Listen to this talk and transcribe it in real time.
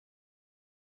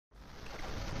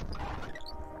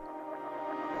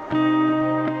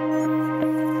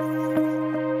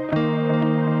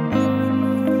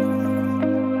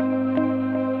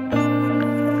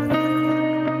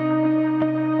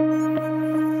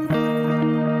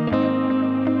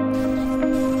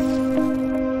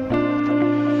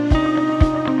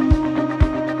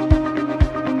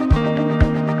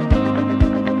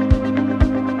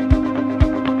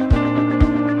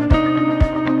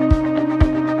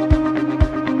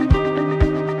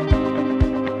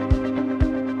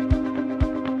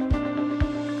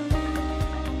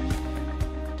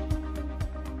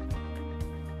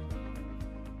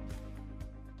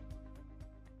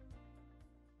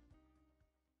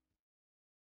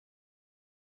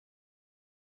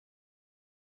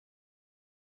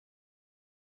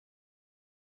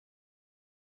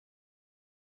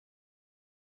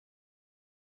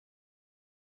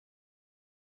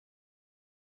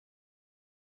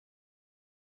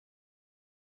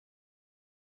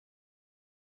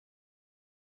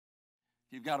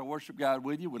If you've got a worship guide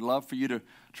with you, we'd love for you to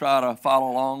try to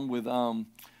follow along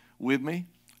with me.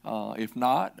 If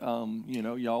not,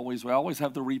 we always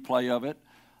have the replay of it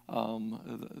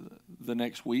the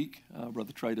next week.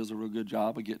 Brother Trey does a real good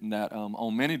job of getting that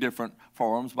on many different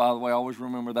forums. By the way, always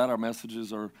remember that our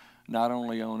messages are not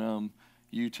only on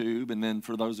YouTube, and then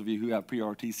for those of you who have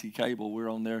PRTC cable, we're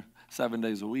on there 7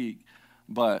 days a week.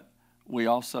 But we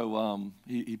also,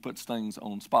 he puts things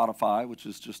on Spotify, which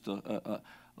is just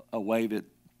a way that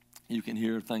you can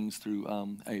hear things through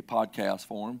a podcast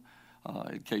form.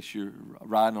 In case you're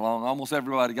riding along. Almost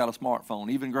everybody got a smartphone.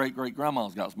 Even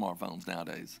great-great-grandmas got smartphones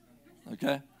nowadays,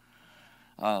 okay?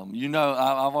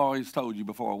 I've always told you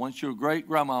before, once your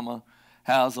great-grandmama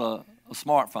has a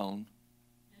smartphone,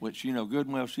 which you know good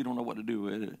and well she don't know what to do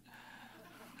with it,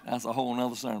 that's a whole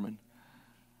nother sermon.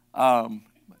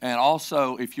 And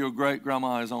also, if your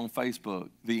great-grandma is on Facebook,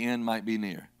 the end might be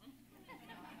near.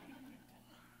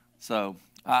 So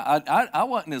I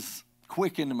wasn't as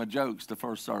quick into my jokes the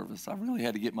first service. I really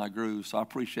had to get my groove, so I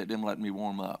appreciate them letting me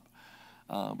warm up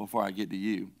before I get to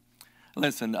you.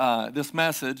 Listen, this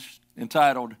message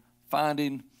entitled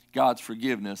Finding God's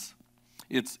Forgiveness,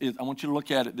 I want you to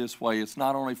look at it this way. It's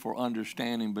not only for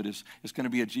understanding, but it's going to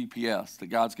be a GPS that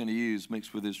God's going to use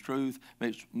mixed with His truth,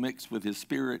 mixed with His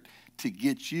Spirit to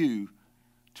get you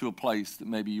to a place that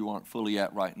maybe you aren't fully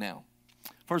at right now.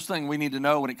 First thing we need to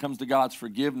know when it comes to God's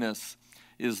forgiveness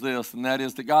is this, and that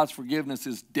is that God's forgiveness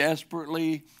is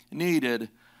desperately needed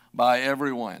by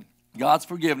everyone. God's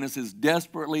forgiveness is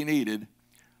desperately needed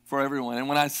for everyone. And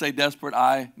when I say desperate,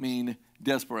 I mean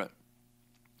desperate.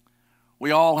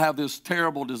 We all have this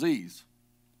terrible disease.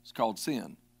 It's called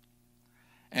sin.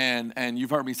 And you've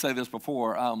heard me say this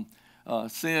before.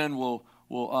 Sin will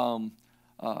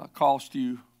cost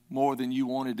you more than you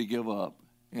wanted to give up,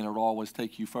 and it'll always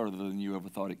take you further than you ever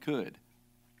thought it could.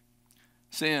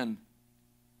 Sin,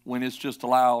 when it's just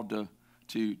allowed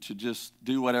to just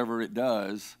do whatever it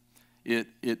does,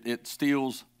 it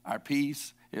steals our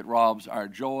peace, it robs our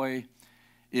joy,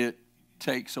 it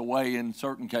takes away, in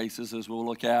certain cases, as we'll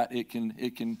look at, it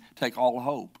can take all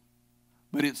hope.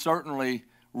 But it certainly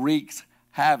wreaks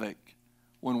havoc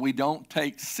when we don't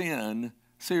take sin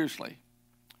seriously.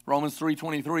 Romans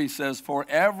 3:23 says, "For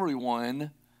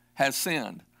everyone has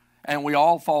sinned, and we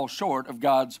all fall short of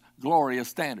God's glorious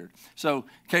standard." So,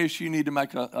 in case you need to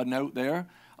make a note there,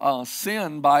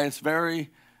 sin, by its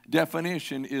very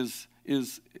definition, is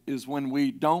when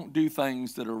we don't do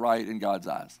things that are right in God's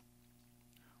eyes.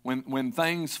 When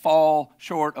things fall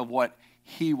short of what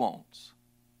He wants.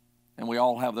 And we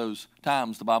all have those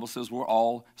times. The Bible says we're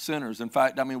all sinners. In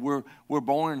fact, we're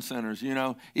born sinners. You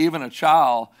know, even a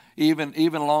child, even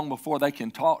long before they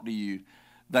can talk to you,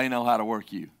 they know how to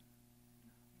work you.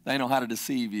 They know how to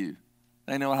deceive you.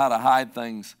 They know how to hide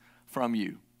things from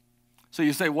you. So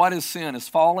you say, what is sin? It's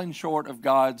falling short of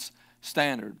God's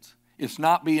standards. It's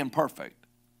not being perfect.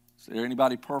 Is there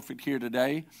anybody perfect here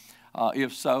today?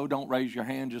 If so, don't raise your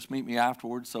hand. Just meet me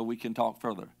afterwards so we can talk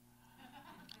further.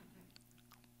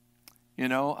 You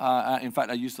know, in fact,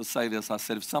 I used to say this. I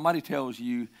said, if somebody tells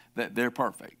you that they're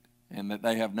perfect and that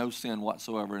they have no sin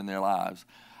whatsoever in their lives,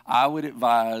 I would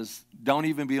advise, don't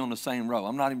even be on the same row.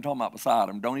 I'm not even talking about beside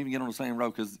them. Don't even get on the same row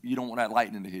because you don't want that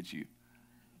lightning to hit you.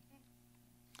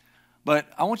 But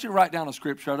I want you to write down a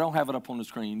scripture. I don't have it up on the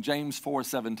screen. James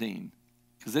 4:17,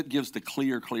 because it gives the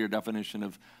clear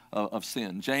definition of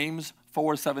sin. James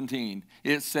 4:17,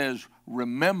 it says,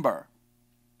 remember,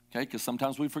 okay, because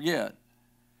sometimes we forget.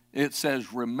 It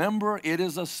says, remember, it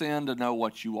is a sin to know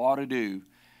what you ought to do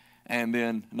and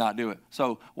then not do it.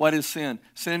 So what is sin?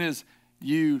 Sin is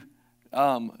you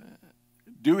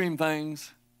doing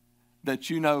things that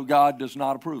you know God does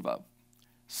not approve of.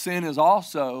 Sin is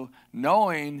also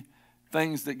knowing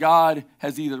things that God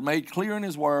has either made clear in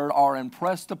His Word or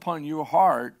impressed upon your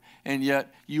heart, and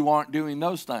yet you aren't doing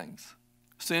those things.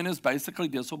 Sin is basically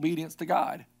disobedience to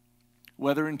God,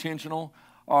 whether intentional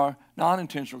or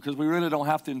non-intentional, because we really don't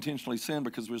have to intentionally sin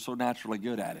because we're so naturally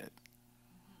good at it.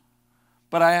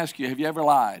 But I ask you, have you ever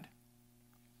lied?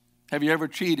 Have you ever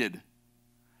cheated?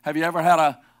 Have you ever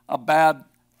had a bad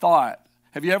thought?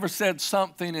 Have you ever said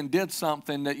something and did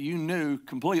something that you knew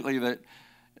completely that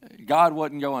God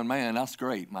wasn't going, man, that's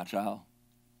great, my child?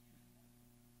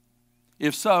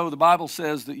 If so, the Bible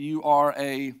says that you are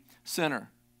a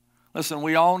sinner. Listen,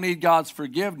 we all need God's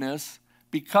forgiveness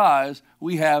because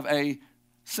we have a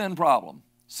sin problem.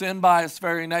 Sin by its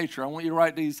very nature. I want you to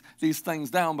write these things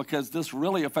down because this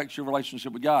really affects your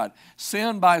relationship with God.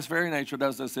 Sin by its very nature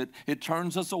does this. It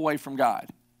turns us away from God.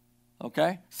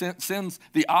 Okay? Sin's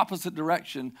the opposite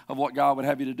direction of what God would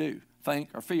have you to do, think,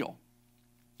 or feel.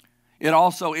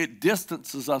 it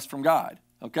distances us from God.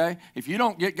 Okay? If you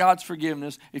don't get God's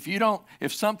forgiveness,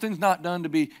 if something's not done to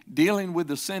be dealing with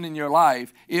the sin in your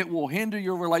life, it will hinder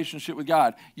your relationship with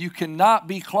God. You cannot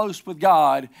be close with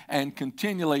God and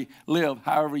continually live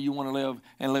however you want to live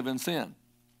and live in sin.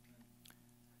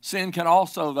 Sin can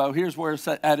also, though, here's where it's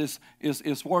at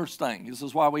its worst thing. This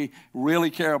is why we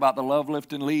really care about the love,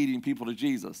 lift, and leading people to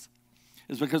Jesus.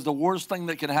 It's because the worst thing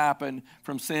that can happen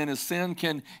from sin is sin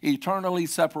can eternally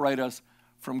separate us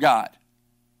from God.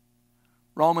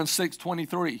 Romans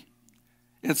 6:23,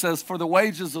 it says, "For the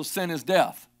wages of sin is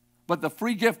death, but the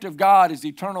free gift of God is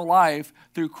eternal life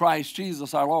through Christ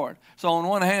Jesus our Lord." So on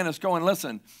one hand, it's going,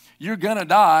 listen, you're going to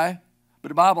die, but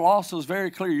the Bible also is very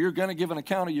clear. You're going to give an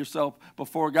account of yourself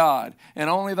before God. And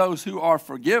only those who are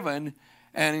forgiven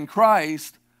and in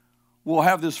Christ will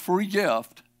have this free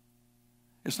gift.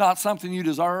 It's not something you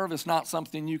deserve. It's not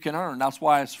something you can earn. That's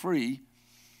why it's free.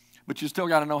 But you still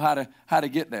got to know how to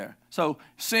get there. So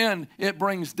sin, it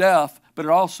brings death, but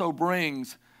it also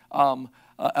brings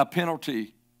a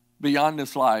penalty beyond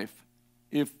this life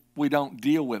if we don't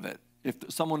deal with it, if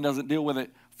someone doesn't deal with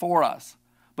it for us.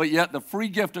 But yet the free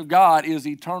gift of God is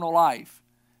eternal life,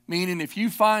 meaning if you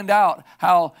find out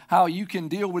how you can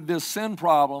deal with this sin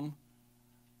problem,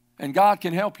 and God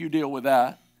can help you deal with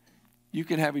that, you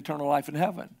can have eternal life in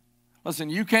heaven. Listen,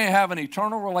 you can't have an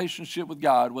eternal relationship with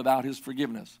God without His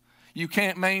forgiveness. You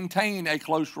can't maintain a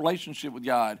close relationship with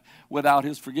God without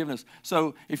His forgiveness.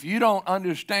 So if you don't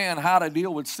understand how to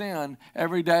deal with sin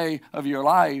every day of your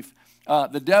life,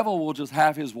 the devil will just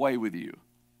have his way with you.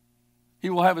 He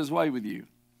will have his way with you.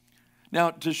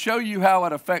 Now, to show you how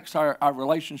it affects our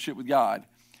relationship with God,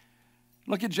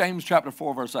 look at James chapter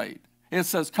 4, verse 8. It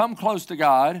says, "Come close to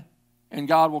God, and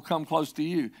God will come close to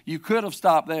you." You could have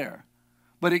stopped there.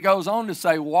 But it goes on to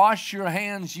say, "Wash your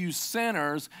hands, you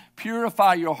sinners.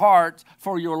 Purify your hearts,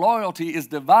 for your loyalty is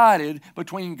divided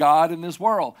between God and this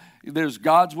world." There's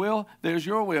God's will, there's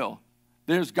your will.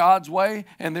 There's God's way,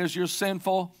 and there's your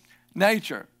sinful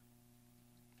nature.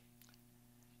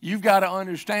 You've got to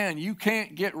understand, you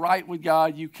can't get right with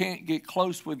God, you can't get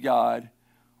close with God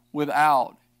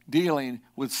without dealing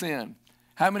with sin.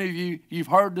 How many of you've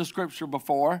heard the scripture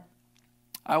before?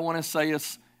 I want to say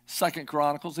it's 2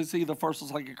 Chronicles. It's either 1st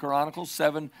or 2 Chronicles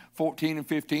 7, 14, and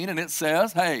 15. And it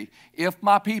says, hey, if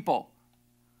my people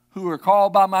who are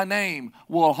called by my name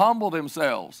will humble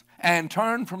themselves and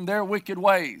turn from their wicked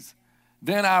ways,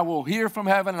 then I will hear from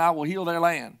heaven and I will heal their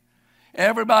land.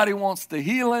 Everybody wants the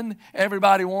healing.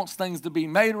 Everybody wants things to be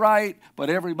made right, but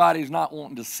everybody's not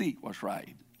wanting to seek what's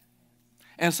right.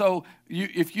 And so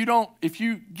if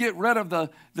you get rid of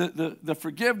the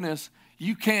forgiveness,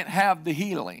 you can't have the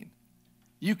healing.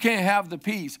 You can't have the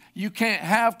peace. You can't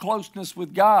have closeness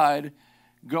with God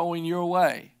going your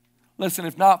way. Listen,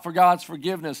 if not for God's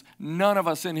forgiveness, none of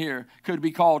us in here could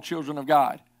be called children of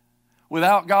God.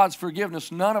 Without God's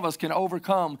forgiveness, none of us can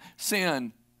overcome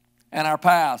sin and our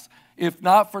past. If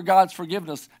not for God's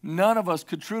forgiveness, none of us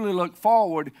could truly look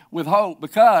forward with hope,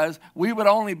 because we would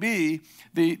only be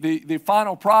the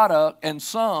final product and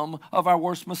sum of our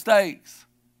worst mistakes.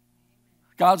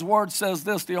 God's word says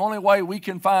this: the only way we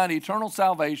can find eternal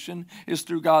salvation is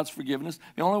through God's forgiveness.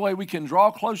 The only way we can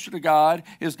draw closer to God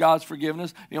is God's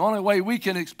forgiveness. The only way we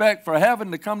can expect for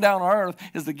heaven to come down on earth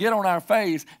is to get on our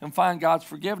face and find God's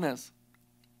forgiveness.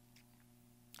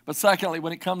 But secondly,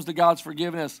 when it comes to God's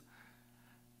forgiveness,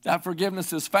 that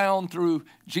forgiveness is found through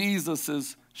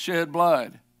Jesus' shed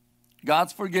blood.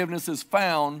 God's forgiveness is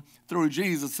found through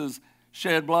Jesus'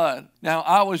 shed blood. Now,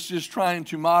 I was just trying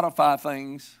to modify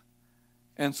things,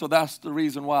 and so that's the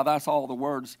reason why that's all the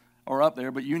words are up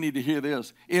there. But you need to hear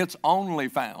this. It's only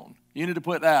found. You need to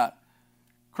put that.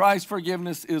 Christ's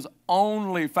forgiveness is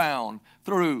only found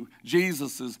through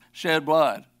Jesus' shed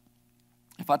blood.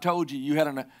 If I told you had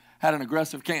an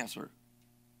aggressive cancer,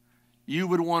 you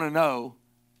would want to know,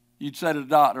 you'd say to the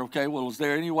doctor, okay, well, is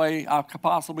there any way I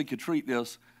possibly could treat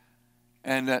this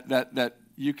and that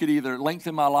you could either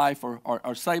lengthen my life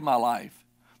or save my life?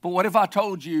 But what if I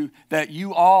told you that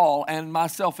you all, and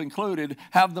myself included,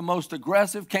 have the most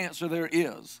aggressive cancer there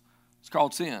is? It's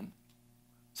called sin.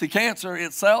 See, cancer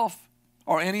itself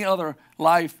or any other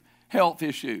life health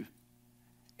issue,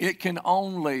 it can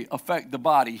only affect the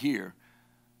body here.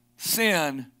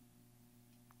 Sin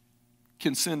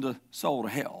can send a soul to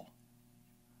hell.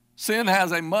 Sin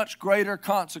has a much greater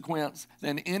consequence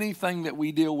than anything that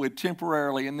we deal with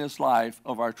temporarily in this life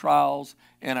of our trials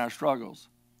and our struggles.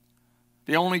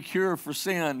 The only cure for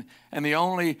sin and the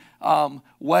only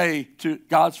way to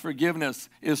God's forgiveness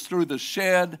is through the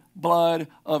shed blood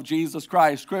of Jesus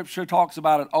Christ. Scripture talks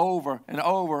about it over and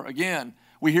over again.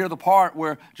 We hear the part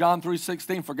where John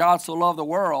 3:16, for God so loved the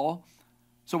world.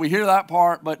 So we hear that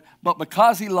part, but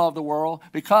because he loved the world,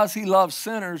 because he loves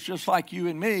sinners just like you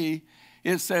and me,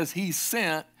 it says he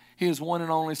sent his one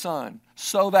and only Son,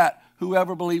 so that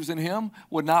whoever believes in him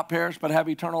would not perish but have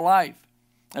eternal life.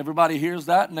 Everybody hears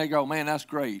that and they go, man, that's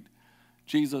great.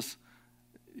 Jesus,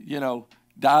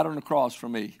 died on the cross for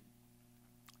me.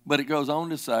 But it goes on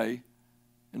to say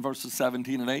in verses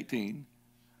 17 and 18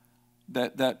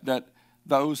 that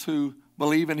those who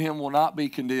believe in him will not be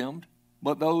condemned,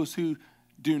 but those who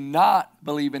do not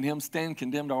believe in him stand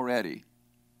condemned already.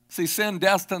 See, sin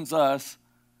destines us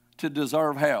to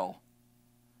deserve hell.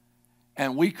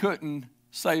 And we couldn't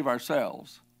save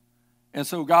ourselves. And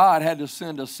so God had to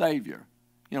send a Savior.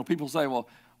 People say, well,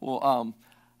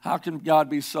 how can God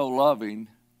be so loving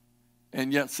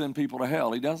and yet send people to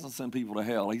hell? He doesn't send people to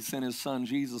hell. He sent his Son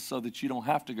Jesus so that you don't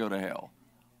have to go to hell.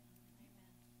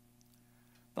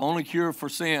 The only cure for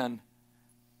sin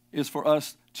is for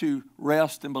us to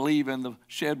rest and believe in the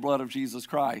shed blood of Jesus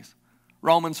Christ.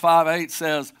 Romans 5:8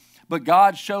 says, but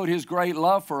God showed his great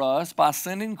love for us by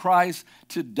sending Christ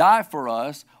to die for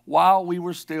us while we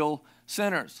were still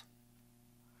sinners.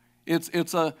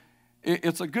 It's a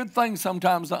good thing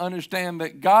sometimes to understand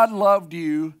that God loved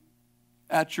you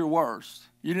at your worst.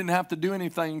 You didn't have to do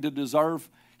anything to deserve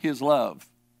his love.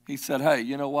 He said, hey,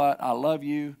 you know what? I love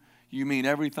you. You mean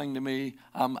everything to me.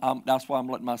 That's why I'm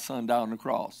letting my Son die on the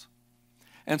cross.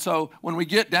 And so when we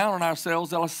get down on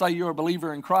ourselves, let's say you're a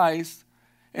believer in Christ,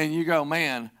 and you go,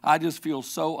 man, I just feel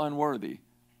so unworthy.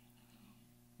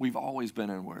 We've always been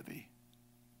unworthy.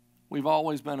 We've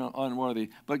always been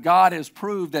unworthy. But God has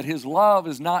proved that his love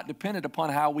is not dependent upon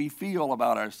how we feel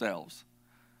about ourselves.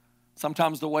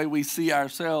 Sometimes the way we see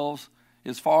ourselves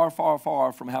is far, far,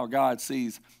 far from how God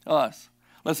sees us.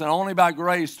 Listen, only by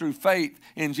grace through faith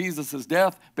in Jesus'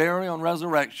 death, burial, and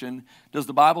resurrection does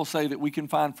the Bible say that we can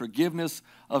find forgiveness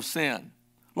of sin.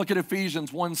 Look at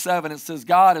Ephesians 1:7. It says,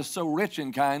 God is so rich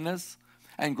in kindness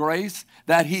and grace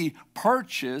that he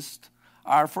purchased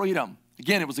our freedom.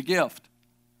 Again, it was a gift.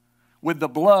 With the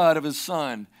blood of his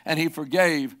Son, and he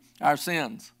forgave our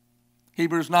sins.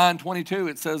 Hebrews 9:22,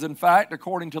 it says, in fact,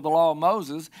 according to the law of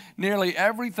Moses, nearly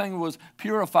everything was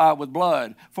purified with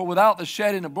blood. For without the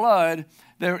shedding of blood,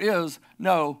 there is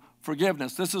no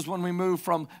forgiveness. This is when we move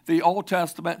from the Old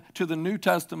Testament to the New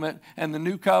Testament and the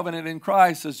New Covenant in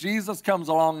Christ. As Jesus comes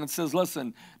along and says,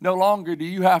 listen, no longer do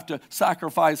you have to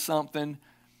sacrifice something,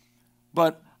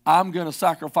 but I'm going to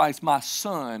sacrifice my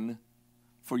Son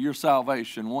for your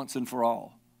salvation once and for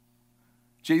all.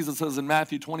 Jesus says in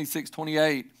Matthew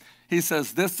 26:28, he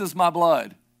says, this is my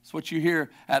blood. It's what you hear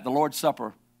at the Lord's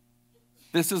Supper.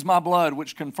 This is my blood,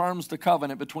 which confirms the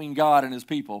covenant between God and his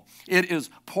people. It is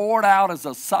poured out as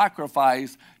a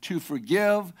sacrifice to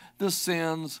forgive the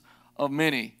sins of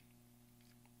many.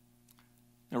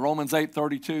 In Romans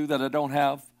 8:32, that I don't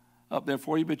have up there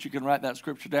for you, but you can write that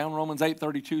scripture down. Romans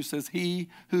 8:32 says, he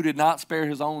who did not spare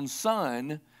his own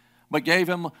Son, but gave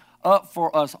him up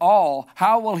for us all,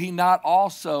 how will he not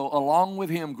also, along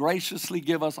with him, graciously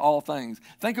give us all things?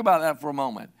 Think about that for a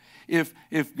moment.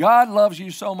 If God loves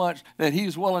you so much that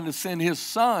he's willing to send his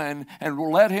Son and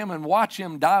let him and watch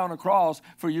him die on a cross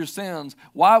for your sins,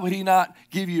 why would he not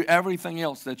give you everything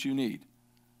else that you need?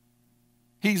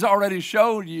 He's already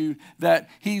showed you that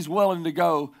he's willing to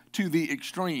go to the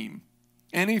extreme.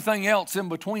 Anything else in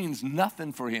between is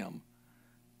nothing for him.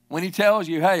 When he tells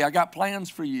you, hey, I got plans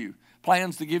for you,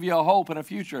 plans to give you a hope and a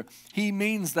future, he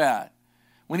means that.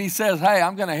 When he says, hey,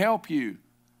 I'm going to help you,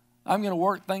 I'm going to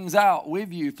work things out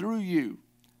with you, through you,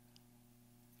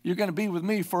 you're going to be with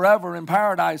me forever in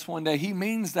paradise one day, he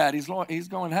means that. He's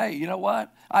going, hey, you know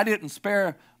what? I didn't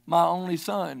spare my only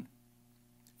Son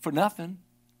for nothing.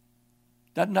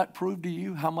 Doesn't that prove to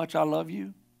you how much I love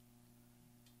you?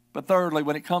 But thirdly,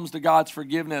 when it comes to God's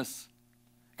forgiveness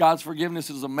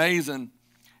is amazing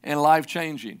and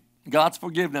life-changing. God's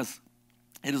forgiveness,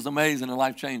 it is amazing and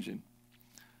life-changing.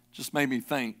 Just made me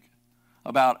think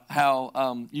about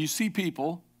how you see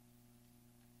people,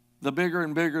 the bigger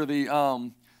and bigger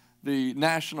the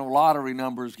national lottery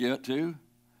numbers get to,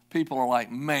 people are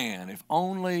like, man, if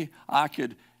only I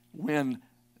could win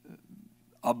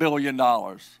 $1 billion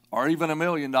or even $1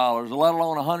 million, let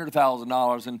alone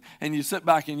 $100,000. And you sit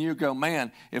back and you go,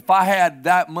 man, if I had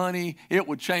that money, it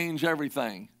would change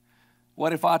everything.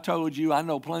 What if I told you I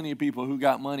know plenty of people who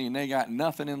got money and they got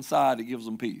nothing inside that gives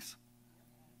them peace?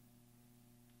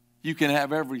 You can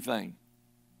have everything.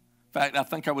 In fact, I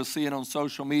think I was seeing on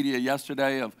social media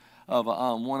yesterday of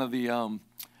one of the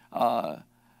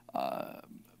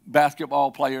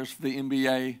basketball players for the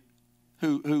NBA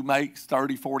who makes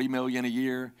 30, 40 million a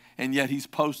year, and yet he's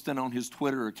posting on his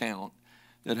Twitter account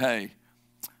that, hey,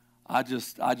 I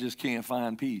just can't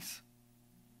find peace.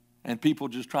 And people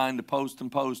just trying to post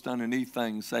and post underneath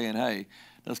things saying, hey,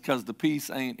 that's because the peace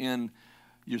ain't in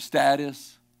your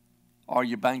status or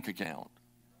your bank account.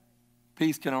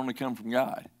 Peace can only come from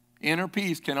God. Inner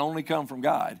peace can only come from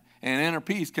God. And inner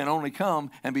peace can only come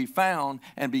and be found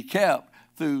and be kept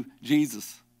through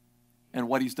Jesus and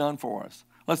what he's done for us.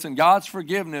 Listen, God's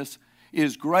forgiveness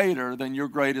is greater than your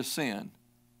greatest sin.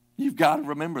 You've got to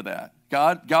remember that.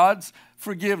 God's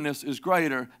forgiveness is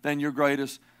greater than your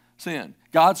greatest sin.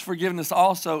 God's forgiveness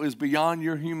also is beyond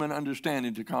your human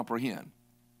understanding to comprehend.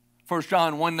 1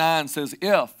 John 1:9 says,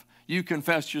 if you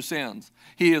confess your sins,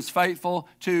 he is faithful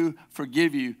to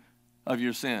forgive you of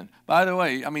your sin. By the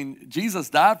way, Jesus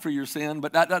died for your sin,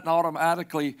 but that doesn't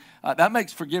automatically, that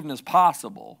makes forgiveness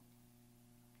possible.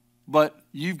 But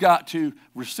you've got to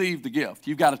receive the gift.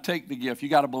 You've got to take the gift.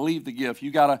 You've got to believe the gift.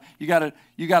 You got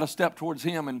to step towards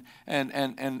him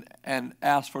and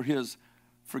ask for his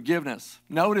forgiveness.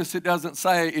 Notice it doesn't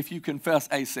say if you confess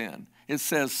a sin. It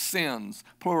says sins,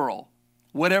 plural,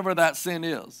 whatever that sin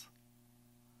is.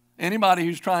 Anybody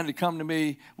who's trying to come to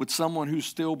me with someone who's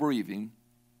still breathing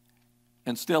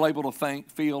and still able to think,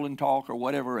 feel, and talk or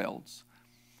whatever else,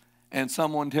 and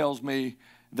someone tells me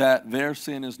that their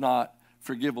sin is not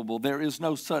forgivable, there is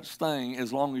no such thing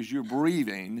as long as you're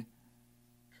breathing.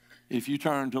 If you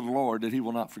turn to the Lord, that he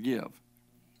will not forgive.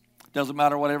 Doesn't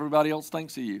matter what everybody else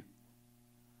thinks of you.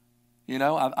 You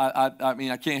know,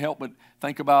 I can't help but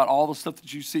think about all the stuff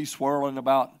that you see swirling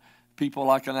about people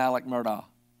like an Alec Murdaugh.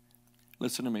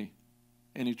 Listen to me.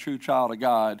 Any true child of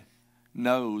God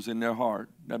knows in their heart,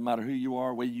 doesn't matter who you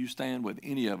are, where you stand with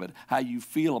any of it, how you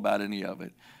feel about any of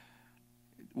it.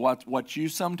 What you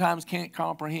sometimes can't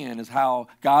comprehend is how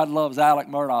God loves Alec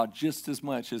Murdaugh just as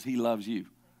much as he loves you.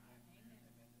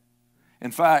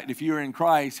 In fact, if you're in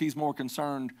Christ, he's more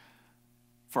concerned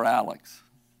for Alex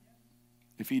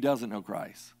if he doesn't know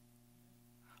Christ.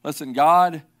 Listen,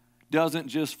 God doesn't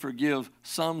just forgive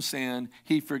some sin,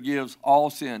 he forgives all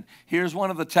sin. Here's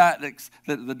one of the tactics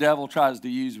that the devil tries to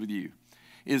use with you,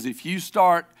 is if you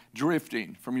start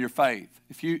drifting from your faith,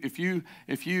 if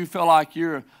you feel like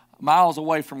you're miles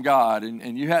away from God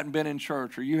and you hadn't been in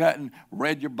church or you hadn't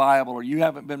read your Bible or you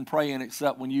haven't been praying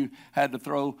except when you had to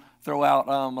throw out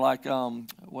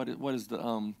what is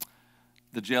the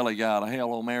jelly guy, the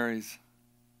Hail Marys?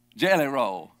 Jelly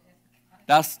roll.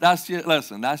 That's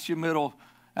your middle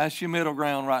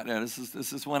ground right there. This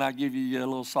is when I give you a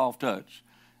little soft touch.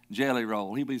 Jelly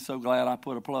roll. He'll be so glad I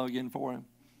put a plug in for him.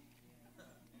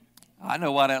 I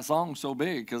know why that song's so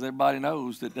big, because everybody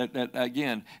knows that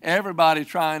again, everybody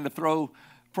trying to throw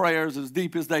prayers as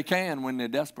deep as they can when they're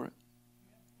desperate.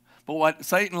 But what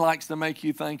Satan likes to make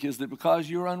you think is that because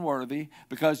you're unworthy,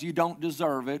 because you don't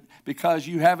deserve it, because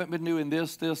you haven't been doing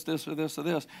this, or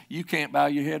this, you can't bow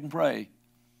your head and pray.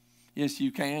 Yes,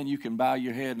 you can. You can bow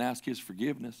your head and ask his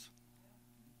forgiveness.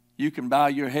 You can bow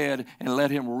your head and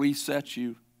let him reset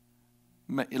you.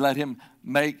 Let him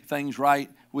make things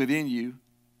right within you.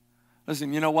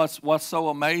 Listen, you know what's so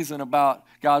amazing about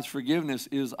God's forgiveness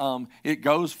is it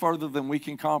goes further than we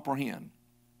can comprehend.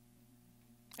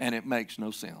 And it makes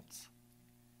no sense.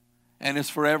 And it's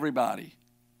for everybody.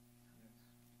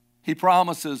 He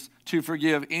promises to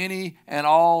forgive any and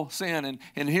all sin.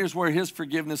 And here's where his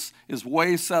forgiveness is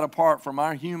way set apart from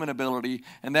our human ability.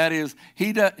 And that is,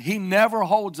 he never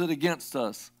holds it against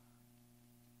us.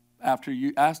 After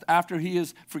he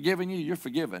has forgiven you, you're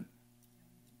forgiven.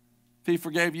 If he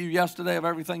forgave you yesterday of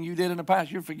everything you did in the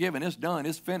past, you're forgiven. It's done.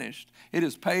 It's finished. It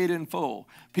is paid in full.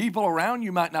 People around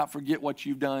you might not forget what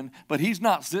you've done, but he's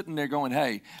not sitting there going,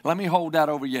 hey, let me hold that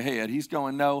over your head. He's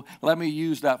going, no, let me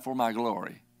use that for my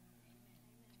glory.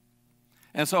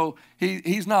 And so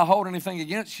he's not holding anything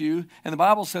against you. And the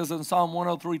Bible says in Psalm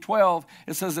 103:12,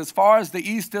 it says, as far as the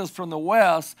east is from the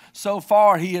west, so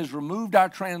far he has removed our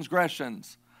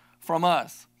transgressions from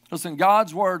us. Listen,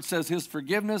 God's word says his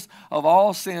forgiveness of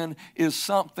all sin is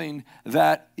something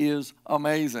that is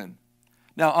amazing.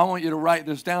 Now, I want you to write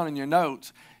this down in your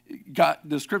notes.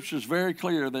 The scripture is very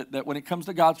clear that when it comes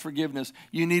to God's forgiveness,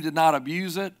 you need to not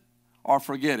abuse it or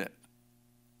forget it.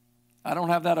 I don't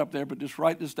have that up there, but just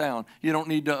write this down. You don't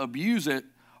need to abuse it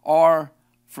or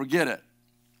forget it.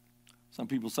 Some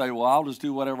people say, well, I'll just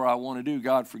do whatever I want to do.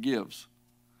 God forgives.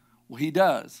 Well, he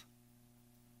does.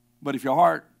 But if your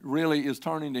heart really is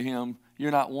turning to him,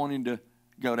 you're not wanting to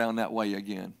go down that way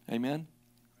again. Amen?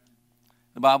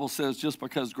 The Bible says just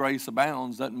because grace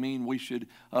abounds doesn't mean we should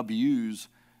abuse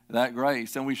that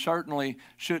grace. And we certainly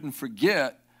shouldn't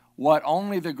forget what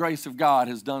only the grace of God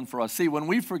has done for us. See, when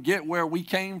we forget where we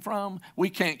came from, we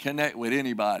can't connect with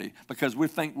anybody because we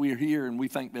think we're here and we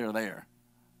think they're there.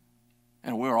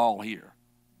 And we're all here.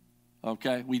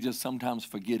 Okay? We just sometimes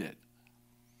forget it.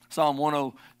 Psalm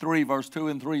 103, verse 2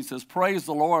 and 3 says, praise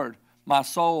the Lord, my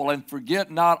soul, and forget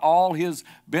not all his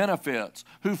benefits,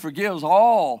 who forgives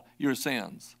all your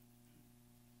sins.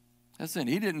 Listen,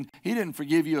 he didn't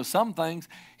forgive you of some things.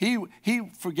 He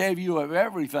forgave you of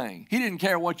everything. He didn't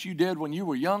care what you did when you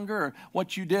were younger or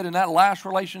what you did in that last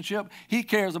relationship. He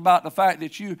cares about the fact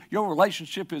that your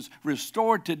relationship is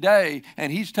restored today,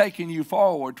 and he's taking you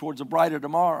forward towards a brighter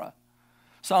tomorrow.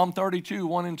 Psalm 32,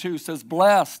 1 and 2 says,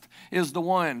 blessed is the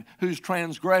one whose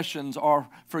transgressions are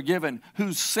forgiven,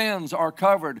 whose sins are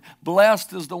covered.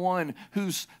 Blessed is the one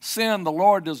whose sin the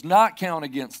Lord does not count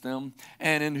against them,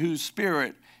 and in whose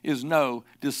spirit is no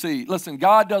deceit. Listen,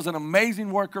 God does an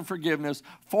amazing work of forgiveness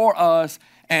for us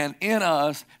and in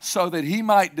us so that he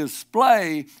might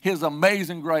display his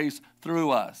amazing grace through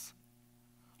us.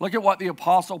 Look at what the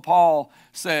Apostle Paul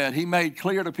said. He made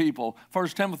clear to people. 1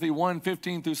 Timothy 1,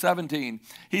 15 through 17.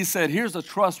 He said, here's a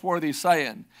trustworthy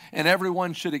saying, and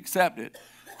everyone should accept it.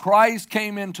 Christ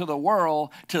came into the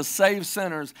world to save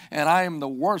sinners, and I am the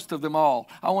worst of them all.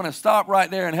 I want to stop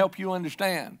right there and help you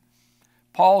understand.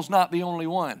 Paul's not the only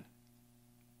one.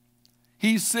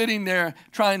 He's sitting there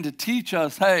trying to teach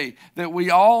us, hey, that we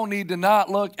all need to not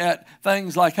look at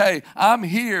things like, hey, I'm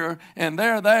here and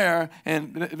they're there,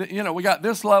 and, we got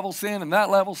this level sin and that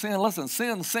level sin. Listen,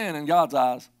 sin's sin in God's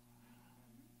eyes.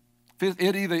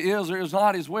 It either is or is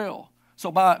not his will.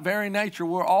 So by very nature,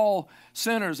 we're all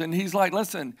sinners. And he's like,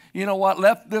 listen, you know what?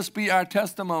 Let this be our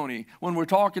testimony when we're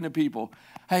talking to people.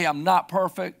 Hey, I'm not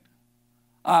perfect.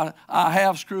 I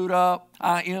have screwed up.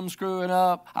 I am screwing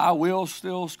up. I will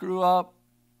still screw up.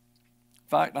 In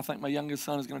fact, I think my youngest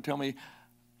son is going to tell me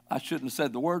I shouldn't have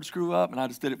said the word screw up, and I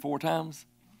just did it 4 times.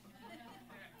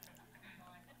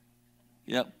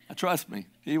 Yep, trust me.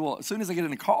 He will. As soon as I get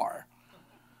in the car,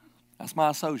 that's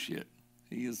my associate.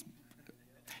 He's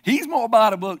more by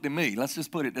the book than me. Let's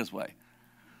just put it this way.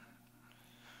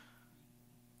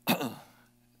 In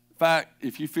fact,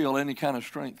 if you feel any kind of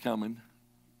strength coming,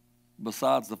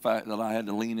 besides the fact that I had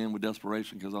to lean in with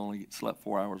desperation because I only slept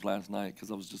 4 hours last night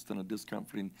because I was just in a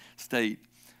discomforting state,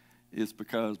 it's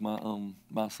because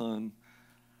my son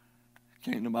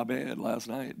came to my bed last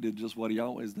night, did just what he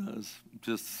always does,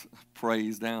 just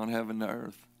prays down heaven to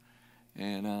earth.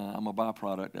 And I'm a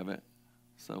byproduct of it.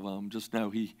 So just know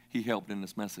he helped in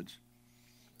this message.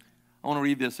 I want to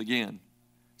read this again.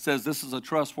 It says, this is a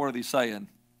trustworthy saying,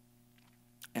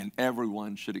 and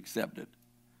everyone should accept it.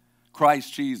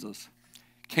 Christ Jesus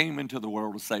came into the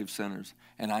world to save sinners,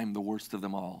 and I am the worst of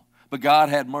them all. But God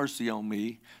had mercy on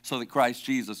me so that Christ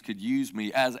Jesus could use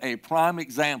me as a prime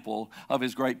example of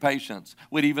his great patience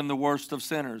with even the worst of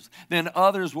sinners. Then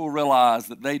others will realize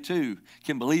that they too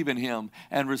can believe in him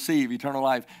and receive eternal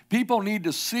life. People need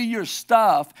to see your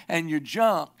stuff and your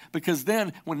junk, because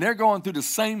then when they're going through the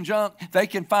same junk, they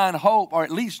can find hope or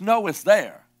at least know it's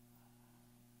there.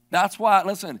 That's why,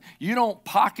 listen, you don't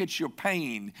pocket your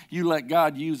pain. You let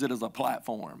God use it as a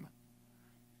platform.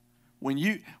 When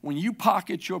you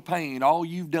pocket your pain, all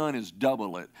you've done is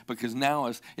double it, because now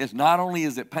it's not only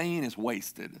is it pain, it's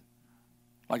wasted.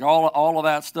 Like all of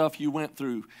that stuff you went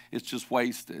through, it's just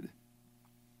wasted.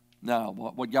 No,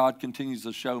 what God continues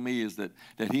to show me is that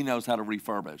he knows how to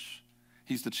refurbish.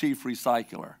 He's the chief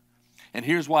recycler. And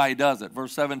here's why he does it.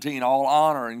 Verse 17, all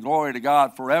honor and glory to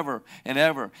God forever and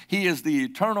ever. He is the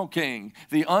eternal King,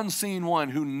 the unseen one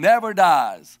who never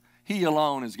dies. He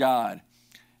alone is God.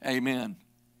 Amen.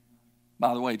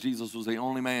 By the way, Jesus was the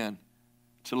only man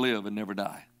to live and never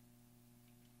die.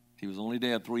 He was only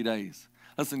dead 3 days.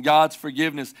 Listen, God's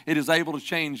forgiveness, it is able to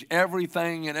change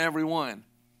everything and everyone.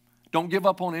 Don't give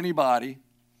up on anybody,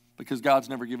 because God's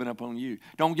never given up on you.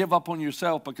 Don't give up on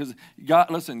yourself, because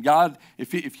God, listen, God,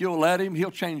 if you'll let him,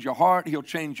 he'll change your heart. He'll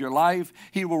change your life.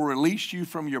 He will release you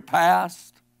from your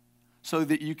past so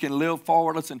that you can live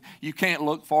forward. Listen, you can't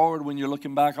look forward when you're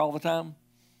looking back all the time.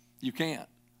 You can't.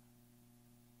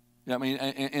 I mean,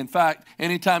 in fact,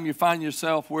 anytime you find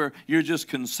yourself where you're just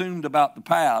consumed about the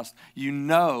past, you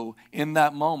know in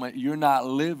that moment you're not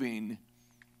living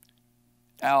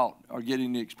out or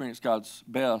getting to experience God's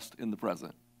best in the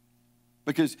present.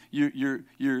 Because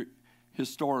you're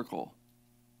historical.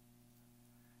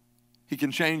 He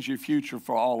can change your future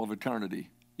for all of eternity.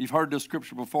 You've heard this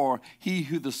scripture before. He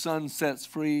who the Son sets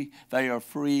free, they are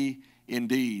free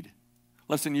indeed.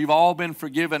 Listen, you've all been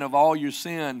forgiven of all your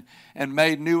sin and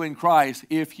made new in Christ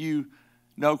if you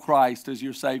know Christ as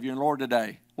your Savior and Lord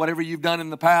today. whatever you've done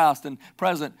in the past and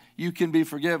present, you can be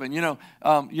forgiven. You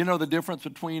know the difference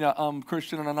between a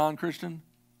Christian and a non-Christian?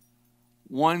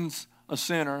 One's a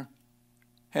sinner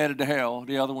headed to hell.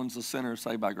 The other one's a sinner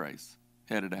saved by grace,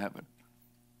 headed to heaven.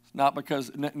 It's not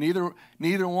because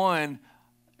neither one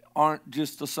aren't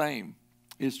just the same.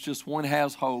 It's just one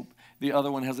has hope. The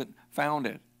other one hasn't found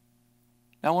it.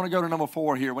 Now I want to go to number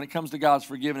 4 here. When it comes to God's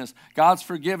forgiveness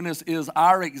is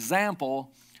our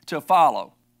example to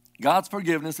follow. God's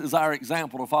forgiveness is our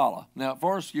example to follow. Now, at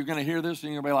first, you're going to hear this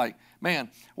and you're going to be like, man,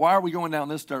 why are we going down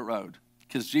this dirt road?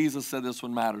 Because Jesus said this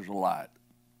one matters a lot.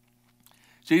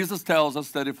 Jesus tells us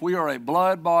that if we are a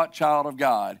blood-bought child of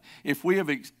God, if we have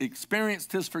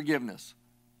experienced his forgiveness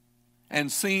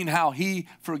and seen how he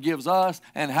forgives us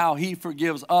and how he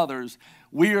forgives others,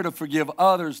 we are to forgive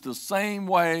others the same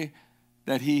way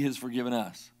that he has forgiven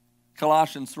us.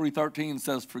 Colossians 3:13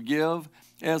 says, forgive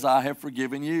as I have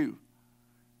forgiven you.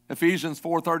 Ephesians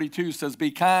 4:32 says,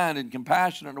 be kind and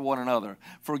compassionate to one another,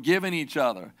 forgiving each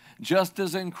other, just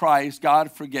as in Christ God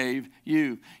forgave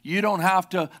you. You don't have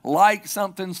to like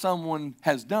something someone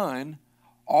has done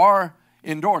or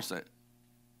endorse it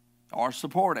or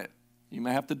support it. You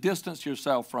may have to distance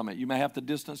yourself from it. You may have to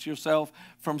distance yourself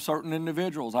from certain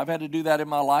individuals. I've had to do that in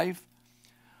my life.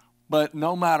 But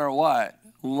no matter what,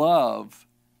 love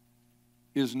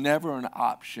is never an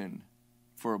option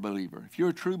for a believer. If you're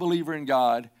a true believer in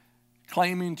God,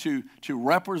 claiming to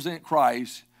represent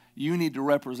Christ, you need to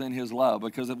represent his love,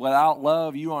 because without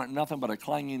love, you aren't nothing but a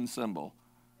clanging cymbal.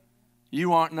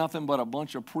 You aren't nothing but a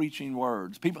bunch of preaching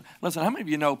words. People, listen, how many of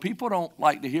you know people don't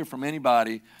like to hear from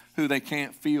anybody who they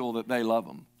can't feel that they love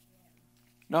them?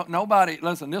 No, nobody,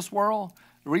 listen, this world,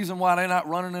 the reason why they're not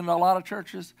running into a lot of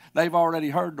churches, they've already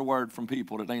heard the word from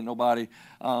people that ain't nobody,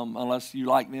 unless you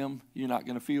like them, you're not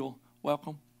going to feel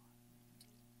welcome.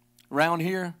 Around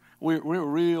here, we're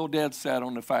real dead set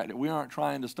on the fact that we aren't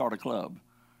trying to start a club,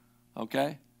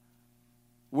 okay?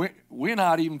 We're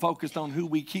not even focused on who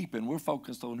we keeping. We're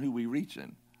focused on who we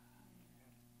reaching.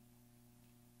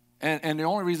 And the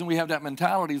only reason we have that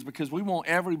mentality is because we want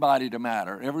everybody to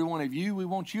matter. Every one of you, we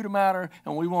want you to matter,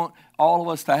 and we want all of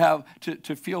us to have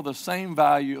to feel the same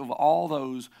value of all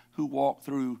those who walk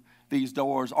through these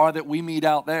doors or that we meet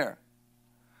out there.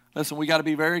 Listen, we got to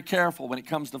be very careful when it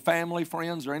comes to family,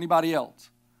 friends, or anybody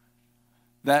else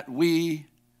that we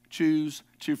choose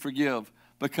to forgive,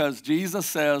 because Jesus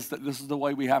says that this is the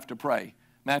way we have to pray.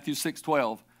 Matthew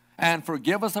 6:12. And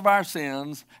forgive us of our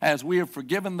sins as we have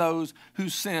forgiven those who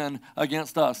sin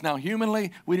against us. Now,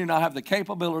 humanly, we do not have the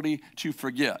capability to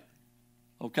forget,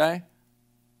 okay?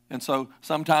 And so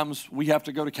sometimes we have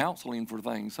to go to counseling for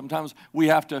things. Sometimes we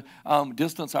have to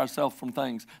distance ourselves from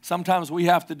things. Sometimes we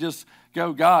have to just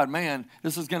go, God, man,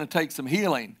 this is going to take some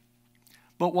healing.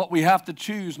 But what we have to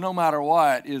choose no matter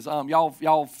what is,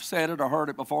 y'all said it or heard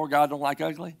it before, God don't like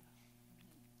ugly.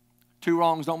 2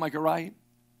 wrongs don't make a right.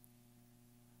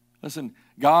 Listen,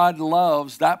 God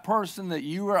loves that person that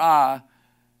you or I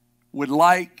would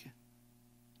like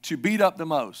to beat up the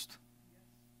most.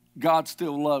 God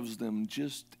still loves them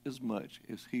just as much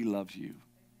as he loves you.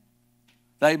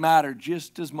 They matter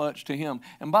just as much to him.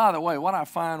 And by the way, what I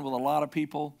find with a lot of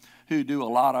people who do a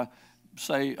lot of,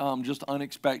 say, just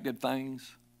unexpected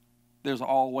things, there's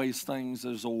always things,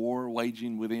 there's a war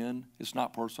waging within. It's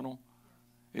not personal.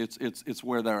 It's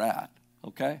where they're at,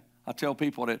 okay? I tell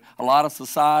people that a lot of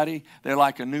society, they're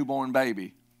like a newborn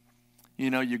baby. You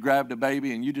know, you grabbed a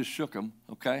baby and you just shook them,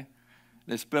 okay?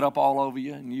 They spit up all over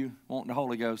you and you want the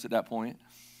Holy Ghost at that point.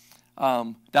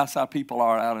 That's how people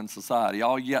are out in society.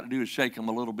 All you got to do is shake them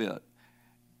a little bit.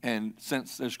 And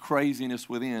since there's craziness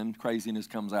within, craziness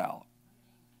comes out.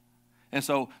 And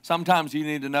so sometimes you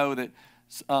need to know that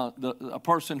a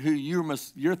person who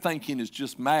you're thinking is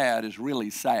just mad is really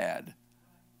sad.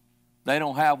 They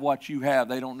don't have what you have.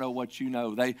 They don't know what you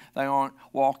know. They aren't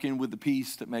walking with the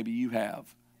peace that maybe you have.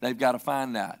 They've got to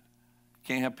find that.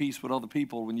 Can't have peace with other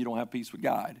people when you don't have peace with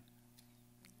God.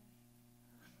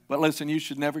 But listen, you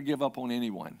should never give up on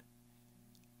anyone.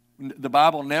 The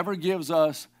Bible never gives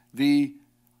us the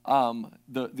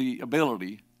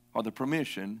ability or the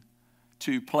permission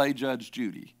to play Judge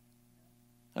Judy.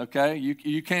 Okay,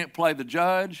 you can't play the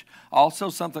judge. Also,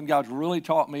 something God's really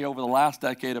taught me over the last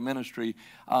decade of ministry,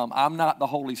 I'm not the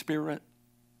Holy Spirit.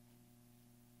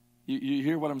 You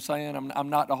hear what I'm saying? I'm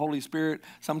not the Holy Spirit.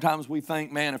 Sometimes we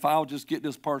think, man, if I'll just get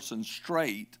this person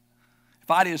straight, if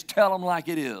I just tell them like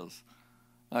it is.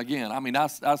 Again, I mean,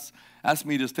 that's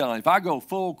me just telling. If I go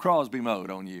full Crosby mode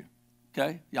on you,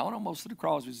 okay? Y'all know most of the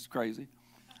Crosbys is crazy.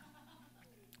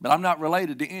 But I'm not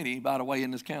related to any, by the way,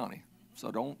 in this county. So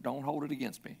don't hold it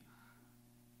against me.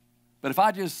 But if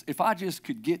I just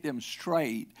could get them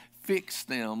straight, fix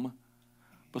them.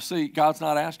 But see, God's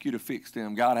not asked you to fix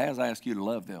them. God has asked you to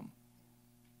love them.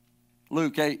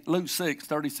 Luke 6,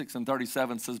 36 and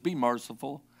 37 says, be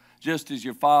merciful, just as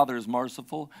your Father is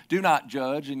merciful. Do not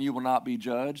judge, and you will not be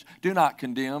judged. Do not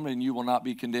condemn, and you will not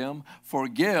be condemned.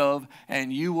 Forgive,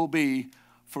 and you will be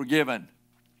forgiven.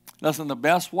 Listen, the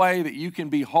best way that you can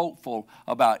be hopeful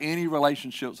about any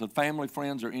relationships with family,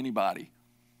 friends, or anybody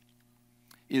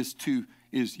is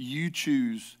you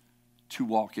choose to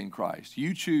walk in Christ.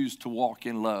 You choose to walk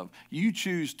in love. You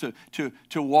choose to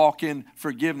walk in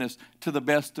forgiveness to the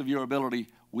best of your ability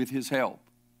with His help.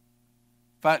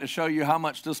 In fact, to show you how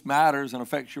much this matters and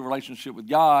affects your relationship with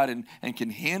God and can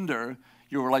hinder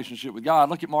your relationship with God,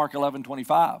 look at Mark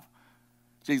 11:25.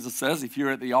 Jesus says, if you're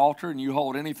at the altar and you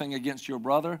hold anything against your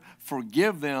brother,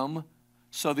 forgive them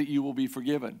so that you will be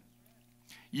forgiven.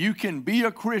 You can be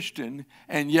a Christian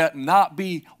and yet not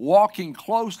be walking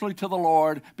closely to the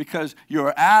Lord because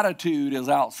your attitude is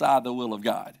outside the will of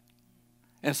God.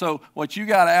 And so what you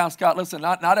got to ask God, listen,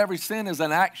 not every sin is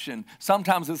an action.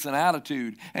 Sometimes it's an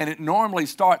attitude, and it normally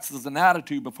starts as an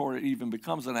attitude before it even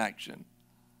becomes an action.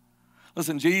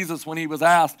 Listen, Jesus, when He was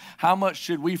asked, how much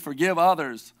should we forgive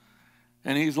others?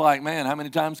 And He's like, man, how many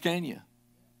times can you?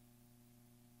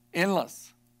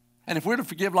 Endless. And if we're to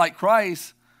forgive like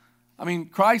Christ, I mean,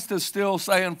 Christ is still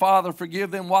saying, Father,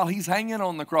 forgive them while He's hanging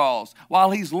on the cross,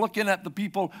 while He's looking at the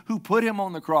people who put Him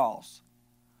on the cross.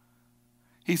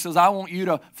 He says, I want you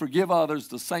to forgive others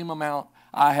the same amount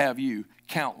I have you,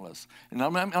 countless. And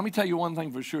let me tell you one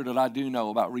thing for sure that I do know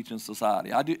about reaching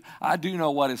society. I do know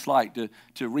what it's like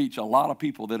to reach a lot of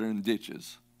people that are in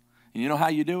ditches. And you know how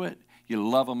you do it? You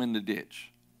love them in the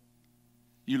ditch.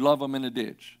 You love them in the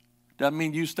ditch. Doesn't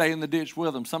mean you stay in the ditch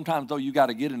with them. Sometimes, though, you got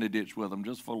to get in the ditch with them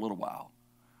just for a little while.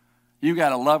 You got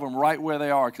to love them right where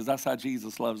they are because that's how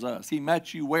Jesus loves us. He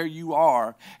met you where you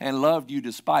are and loved you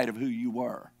despite of who you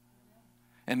were.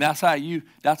 And that's how you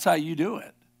do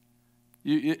it.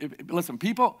 Listen,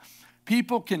 people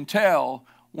can tell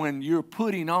when you're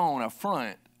putting on a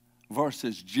front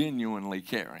versus genuinely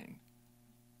caring.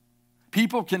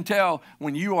 People can tell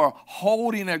when you are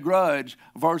holding a grudge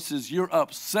versus you're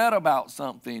upset about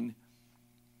something,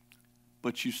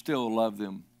 but you still love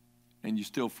them and you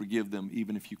still forgive them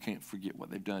even if you can't forget what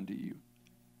they've done to you.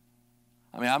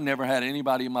 I mean, I've never had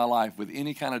anybody in my life with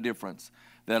any kind of difference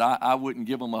that I wouldn't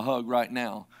give them a hug right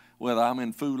now, whether I'm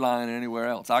in Food Line or anywhere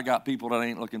else. I got people that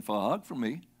ain't looking for a hug from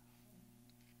me.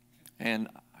 And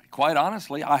quite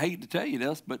honestly, I hate to tell you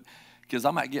this, but because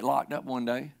I might get locked up one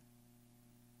day,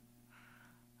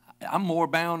 I'm more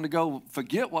bound to go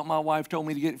forget what my wife told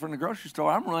me to get from the grocery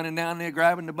store. I'm running down there,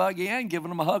 grabbing the buggy and giving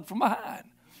them a hug from behind.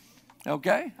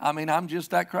 Okay? I mean, I'm just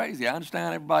that crazy. I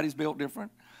understand everybody's built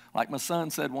different. Like my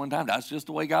son said one time, that's just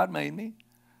the way God made me.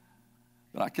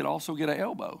 But I could also get an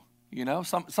elbow. You know,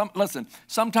 listen,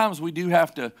 sometimes we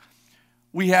have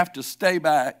to stay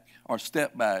back or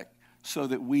step back so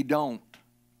that we don't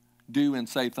do and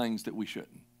say things that we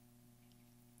shouldn't.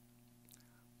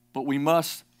 But we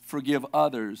must forgive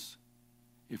others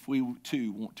if we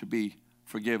too want to be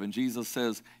forgiven. Jesus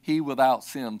says, he without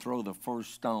sin throw the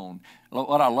first stone.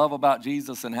 What I love about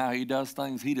Jesus and how He does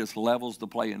things, He just levels the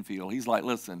playing field. He's like,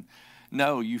 listen,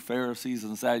 no, you Pharisees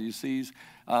and Sadducees,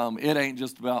 it ain't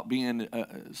just about being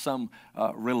some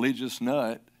religious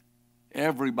nut.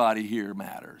 Everybody here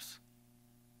matters.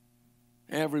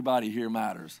 Everybody here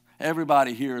matters.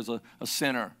 Everybody here is a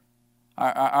sinner.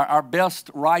 Our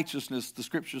best righteousness, the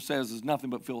Scripture says, is nothing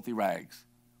but filthy rags.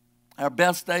 Our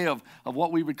best day of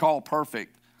what we would call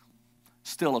perfect,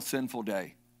 still a sinful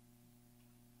day.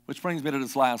 Which brings me to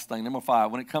this last thing, number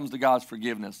 5, when it comes to God's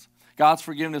forgiveness. God's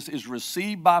forgiveness is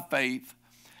received by faith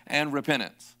and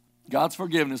repentance. God's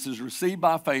forgiveness is received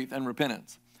by faith and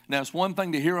repentance. Now, it's one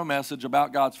thing to hear a message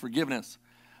about God's forgiveness,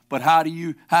 but how do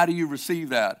you receive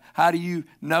that? How do you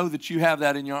know that you have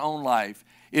that in your own life?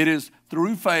 It is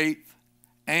through faith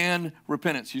and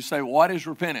repentance. You say, what is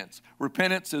repentance?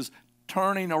 Repentance is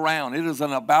turning around. It is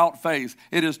an about face.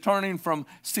 It is turning from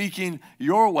seeking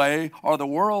your way or the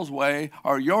world's way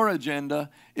or your agenda.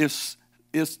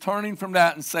 Is turning from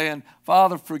that and saying,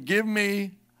 Father, forgive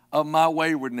me of my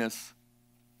waywardness.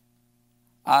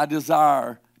 I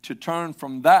desire to turn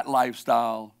from that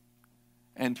lifestyle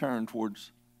and turn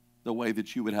towards the way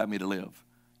that you would have me to live.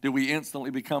 Do we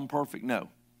instantly become perfect? No.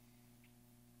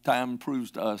 Time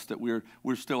proves to us that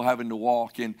we're still having to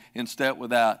walk in step with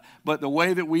that. But the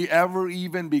way that we ever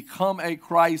even become a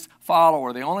Christ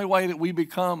follower, the only way that we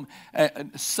become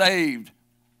saved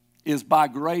is by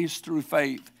grace through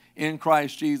faith in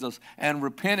Christ Jesus and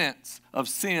repentance of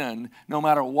sin, no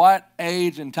matter what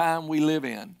age and time we live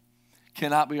in.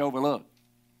 cannot be overlooked.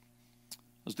 I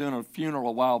was doing a funeral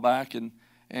a while back, and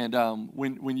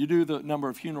when you do the number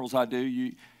of funerals I do,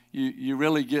 you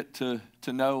really get to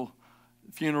know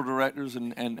funeral directors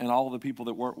and all the people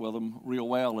that work with them real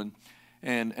well.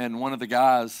 And one of the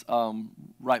guys,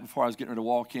 right before I was getting ready to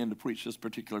walk in to preach this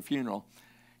particular funeral,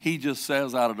 he just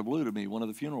says out of the blue to me, one of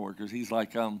the funeral workers, he's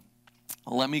like,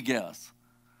 let me guess,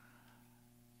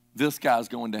 this guy's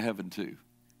going to heaven too.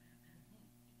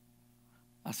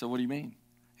 I said, what do you mean?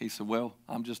 He said, well,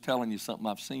 I'm just telling you something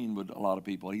I've seen with a lot of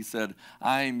people. He said,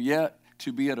 I am yet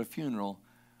to be at a funeral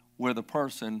where the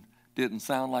person didn't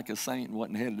sound like a saint and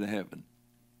wasn't headed to heaven.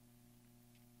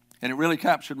 And it really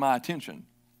captured my attention.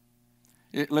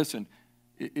 Listen,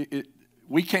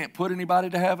 we can't put anybody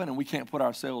to heaven, and we can't put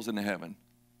ourselves into heaven.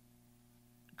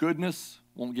 Goodness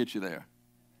won't get you there.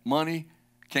 Money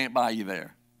can't buy you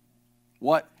there.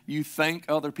 What you think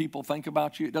other people think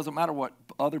about you, it doesn't matter what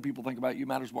other people think about you. It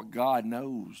matters what God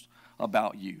knows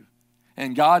about you.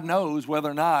 And God knows whether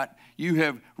or not you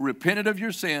have repented of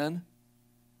your sin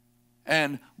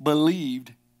and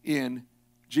believed in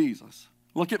Jesus.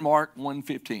 Look at Mark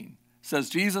 1:15. It says,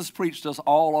 Jesus preached us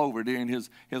all over during his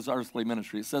earthly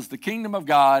ministry. It says, the kingdom of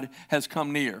God has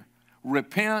come near.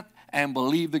 Repent and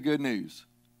believe the good news.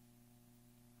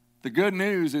 The good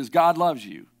news is God loves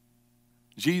you.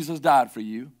 Jesus died for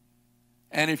you.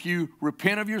 And if you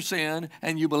repent of your sin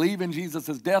and you believe in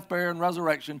Jesus' death, burial, and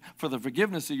resurrection for the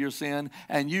forgiveness of your sin,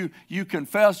 and you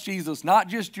confess Jesus not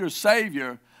just your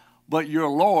Savior, but your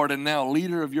Lord and now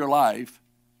leader of your life,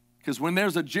 because when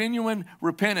there's a genuine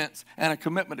repentance and a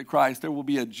commitment to Christ, there will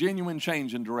be a genuine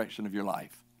change in direction of your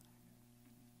life.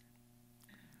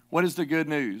 What is the good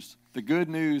news? The good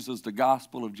news is the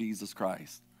gospel of Jesus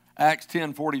Christ. Acts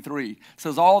 10:43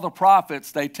 says, all the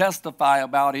prophets, they testify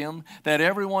about him, that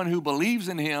everyone who believes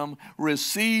in him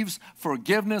receives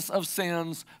forgiveness of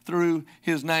sins through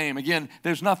his name. Again,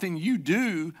 there's nothing you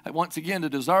do, once again, to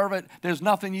deserve it. There's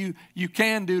nothing you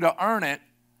can do to earn it.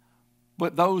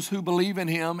 But those who believe in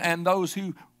him and those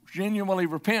who genuinely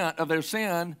repent of their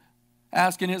sin,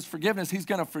 asking his forgiveness, he's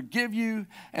going to forgive you.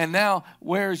 And now,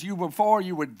 whereas you before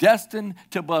you were destined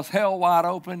to bust hell wide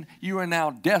open, you are now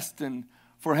destined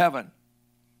for heaven.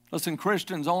 Listen,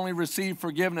 Christians only receive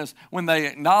forgiveness when they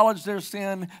acknowledge their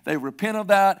sin, they repent of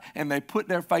that, and they put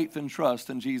their faith and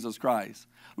trust in Jesus Christ.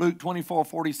 Luke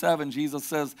 24:47, Jesus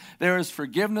says, there is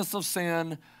forgiveness of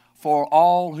sin for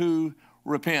all who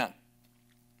repent.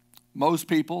 Most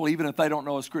people, even if they don't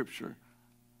know a scripture,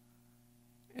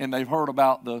 and they've heard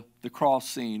about the cross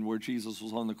scene where Jesus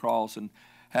was on the cross and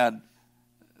had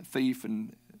a thief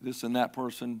and this and that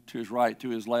person to his right, to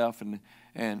his left,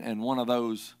 and one of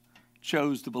those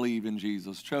chose to believe in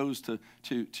Jesus, chose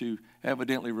to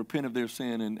evidently repent of their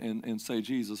sin and say,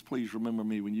 Jesus, please remember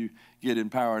me when you get in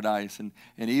paradise. And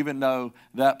even though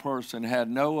that person had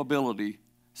no ability,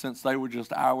 since they were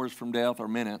just hours from death or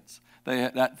minutes,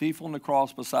 that thief on the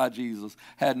cross beside Jesus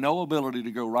had no ability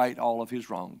to go right all of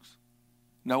his wrongs.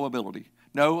 No ability.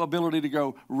 No ability to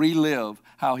go relive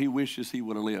how he wishes he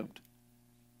would have lived.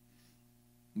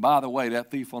 By the way,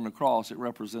 that thief on the cross, it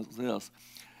represents this.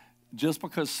 Just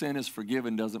because sin is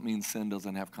forgiven doesn't mean sin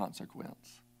doesn't have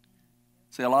consequence.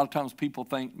 See, a lot of times people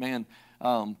think, man,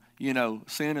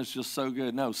 sin is just so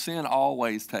good. No, sin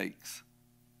always takes.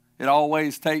 It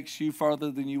always takes you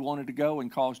further than you wanted to go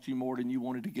and cost you more than you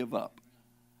wanted to give up.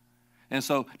 And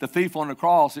so the thief on the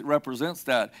cross, it represents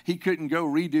that. He couldn't go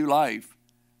redo life.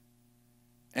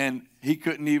 And he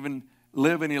couldn't even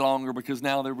live any longer because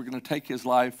now they were going to take his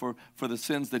life for the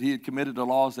sins that he had committed, the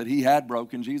laws that he had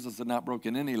broken. Jesus had not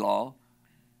broken any law.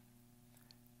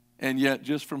 And yet,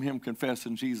 just from him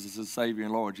confessing Jesus as Savior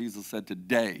and Lord, Jesus said,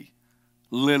 today,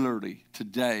 literally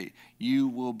today, you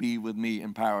will be with me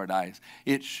in paradise.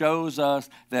 It shows us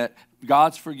that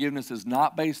God's forgiveness is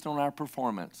not based on our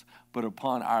performance, but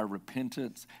upon our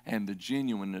repentance and the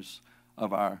genuineness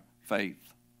of our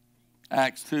faith.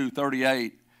 Acts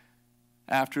 2:38,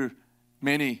 after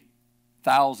many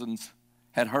thousands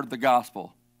had heard the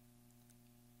gospel,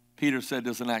 Peter said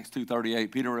this in Acts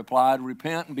 2:38. Peter replied,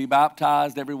 repent and be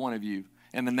baptized, every one of you,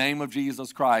 in the name of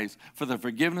Jesus Christ, for the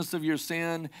forgiveness of your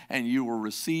sin, and you will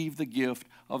receive the gift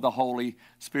of the Holy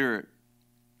Spirit.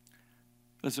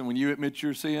 Listen, when you admit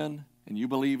your sin and you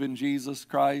believe in Jesus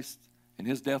Christ and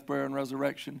his death, burial, and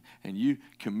resurrection, and you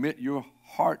commit your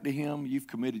heart to him, you've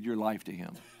committed your life to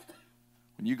him.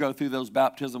 When you go through those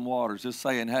baptism waters, just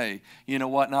saying, hey, you know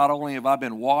what? Not only have I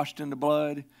been washed in the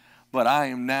blood, but I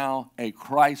am now a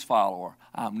Christ follower.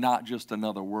 I'm not just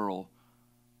another world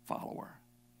follower.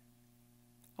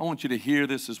 I want you to hear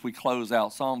this as we close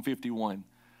out. Psalm 51,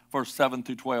 verse 7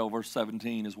 through 12, verse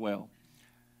 17 as well.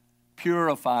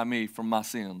 Purify me from my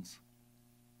sins,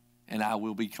 and I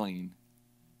will be clean.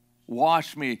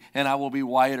 Wash me, and I will be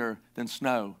whiter than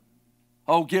snow.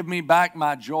 Oh, give me back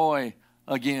my joy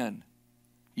again.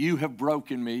 You have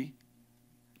broken me.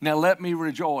 Now let me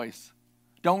rejoice.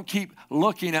 Don't keep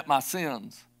looking at my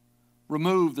sins.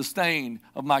 Remove the stain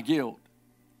of my guilt.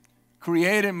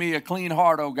 Create in me a clean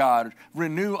heart, O God.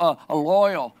 Renew a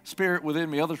loyal spirit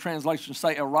within me. Other translations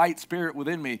say a right spirit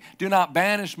within me. Do not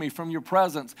banish me from your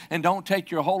presence, and don't take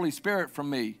your Holy Spirit from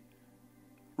me.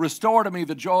 Restore to me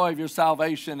the joy of your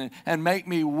salvation, and make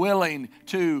me willing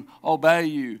to obey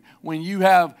you. When you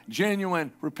have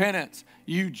genuine repentance,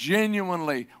 you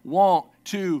genuinely want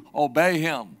to obey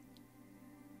him.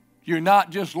 You're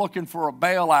not just looking for a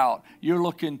bailout. You're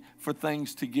looking for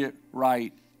things to get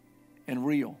right and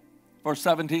real. Verse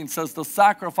 17 says, the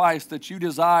sacrifice that you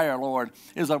desire, Lord,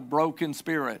 is a broken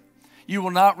spirit. You will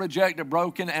not reject a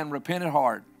broken and repentant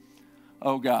heart,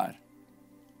 oh God.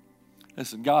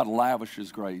 Listen, God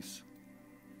lavishes grace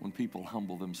when people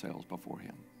humble themselves before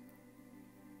him.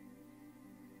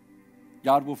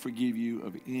 God will forgive you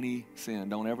of any sin.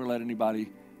 Don't ever let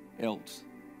anybody else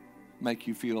make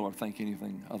you feel or think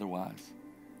anything otherwise.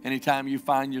 Anytime you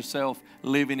find yourself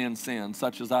living in sin,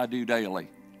 such as I do daily,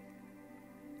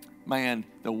 man,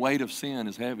 the weight of sin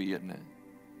is heavy, isn't it?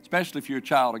 Especially if you're a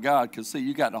child of God, because see,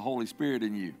 you got the Holy Spirit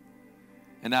in you.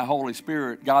 And that Holy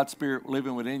Spirit, God's Spirit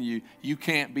living within you, you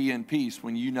can't be in peace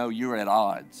when you know you're at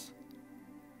odds.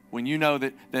 When you know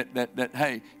that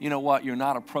hey, you know what, you're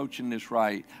not approaching this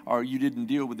right, or you didn't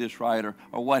deal with this right, or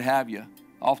what have you.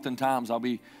 Oftentimes I'll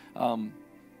be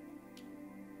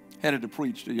headed to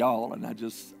preach to y'all, and I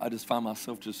just find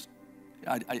myself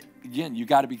again, you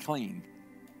got to be clean.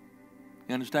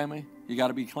 You understand me? You got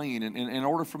to be clean. And in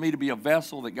order for me to be a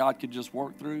vessel that God could just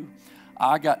work through,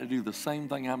 I got to do the same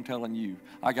thing I'm telling you.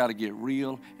 I got to get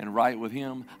real and right with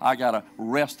him. I got to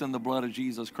rest in the blood of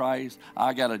Jesus Christ.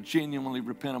 I got to genuinely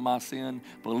repent of my sin,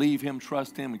 believe him,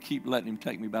 trust him, and keep letting him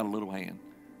take me by the little hand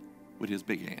with his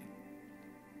big hand.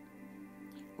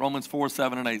 Romans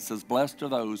 4:7-8 says, blessed are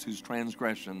those whose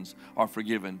transgressions are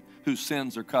forgiven, whose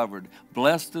sins are covered.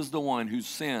 Blessed is the one whose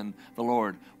sin the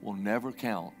Lord will never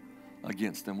count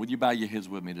against them. Would you bow your heads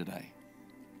with me today?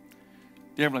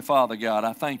 Dear Heavenly Father, God,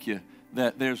 I thank you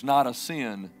that there's not a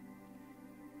sin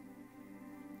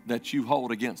that you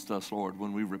hold against us, Lord,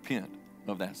 when we repent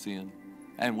of that sin.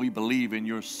 And we believe in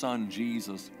your Son,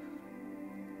 Jesus,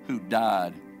 who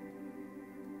died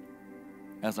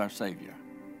as our Savior.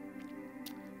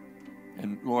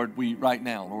 And Lord, right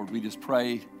now, Lord, we just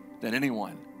pray that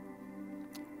anyone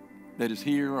that is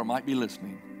here or might be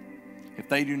listening, if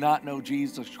they do not know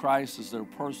Jesus Christ as their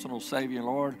personal Savior,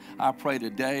 Lord, I pray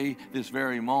today, this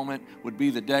very moment, would be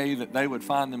the day that they would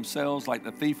find themselves like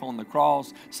the thief on the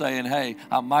cross saying, hey,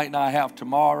 I might not have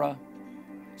tomorrow,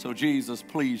 so Jesus,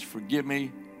 please forgive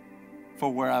me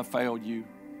for where I failed you.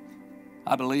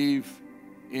 I believe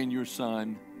in your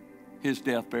Son, his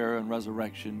death, burial, and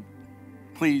resurrection.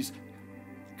 Please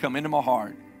come into my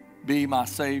heart, be my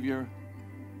Savior,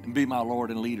 and be my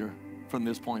Lord and leader from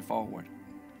this point forward.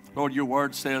 Lord, your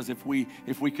word says if we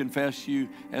confess you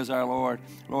as our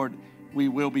Lord, we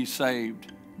will be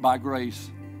saved by grace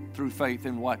through faith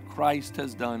in what Christ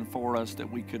has done for us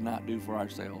that we could not do for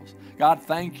ourselves. God,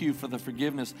 thank you for the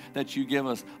forgiveness that you give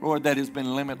us, Lord, that has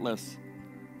been limitless.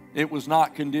 It was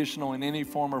not conditional in any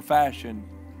form or fashion.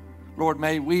 Lord,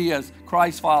 may we as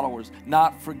Christ followers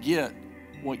not forget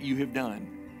what you have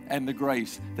done and the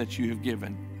grace that you have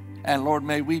given. And Lord,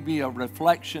 may we be a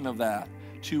reflection of that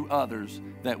to others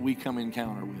that we come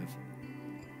encounter with.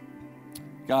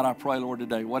 God, I pray, Lord,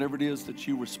 today, whatever it is that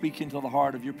you were speaking to the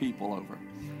heart of your people over,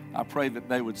 I pray that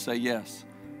they would say yes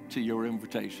to your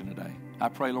invitation today. I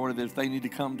pray, Lord, that if they need to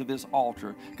come to this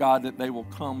altar, God, that they will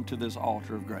come to this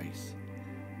altar of grace.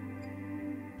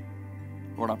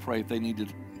 Lord, I pray if they need to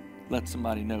let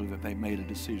somebody know that they made a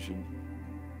decision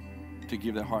to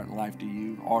give their heart and life to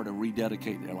you, or to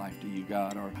rededicate their life to you,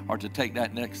 God, or to take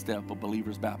that next step of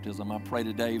believer's baptism. I pray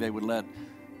today they would let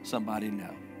somebody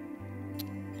know.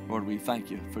 Lord, we thank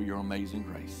you for your amazing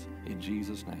grace. In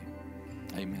Jesus' name,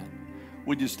 amen.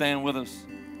 Would you stand with us?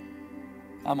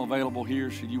 I'm available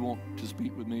here should you want to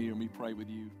speak with me or me pray with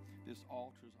you. This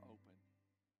altar is open.